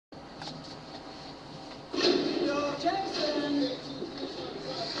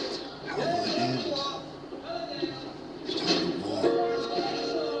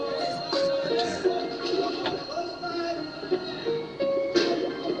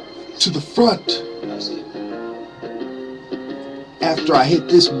to the front. After I hit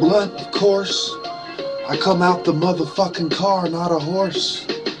this blunt, of course, I come out the motherfucking car, not a horse.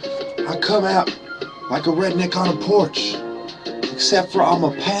 I come out like a redneck on a porch, except for I'm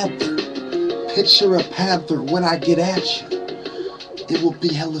a panther. Picture a panther when I get at you. It will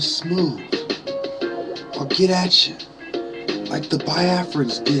be hella smooth. I'll get at you like the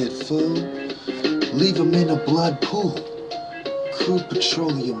Biafrans did, fool. Leave them in a blood pool. Crude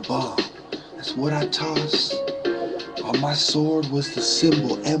petroleum bomb. That's what I toss. On my sword was the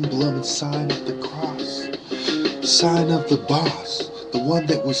symbol, emblem, and sign of the cross. Sign of the boss, the one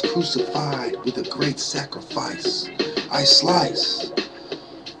that was crucified with a great sacrifice. I slice.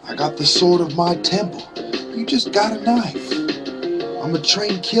 I got the sword of my temple. You just got a knife. I'm a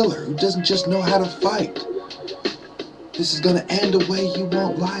trained killer who doesn't just know how to fight. This is gonna end a way you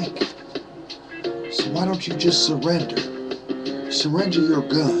won't like. So why don't you just surrender? Surrender your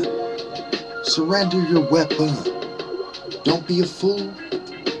gun. Surrender your weapon. Don't be a fool.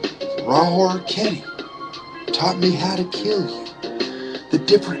 Raw Kenny taught me how to kill you. The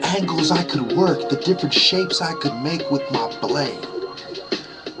different angles I could work, the different shapes I could make with my blade.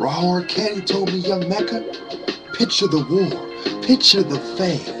 Raw Kenny told me, young Mecca, picture the war, picture the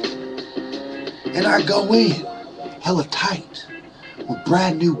fade. And I go in, hella tight, with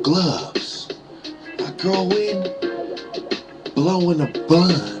brand new gloves. I go in, blowing a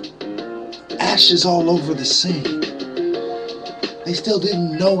bun, ashes all over the scene. They still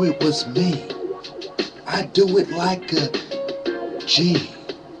didn't know it was me. I do it like a G.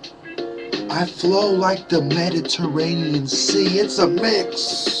 I flow like the Mediterranean Sea. It's a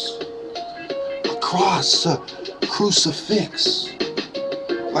mix. A cross, a crucifix.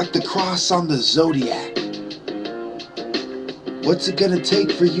 Like the cross on the zodiac. What's it gonna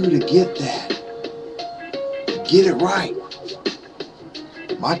take for you to get that? Get it right.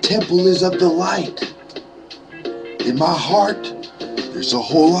 My temple is of the light. In my heart, there's a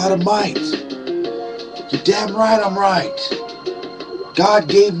whole lot of might. You're damn right I'm right. God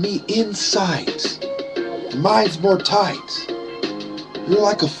gave me insight. Mine's more tight. You're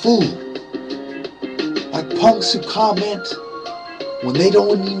like a fool. Like punks who comment when they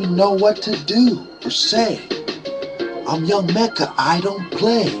don't even know what to do or say. I'm young Mecca, I don't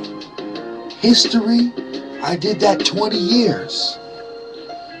play. History, I did that 20 years.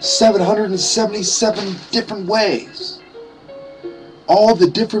 777 different ways. All the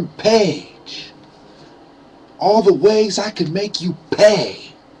different page. All the ways I could make you pay.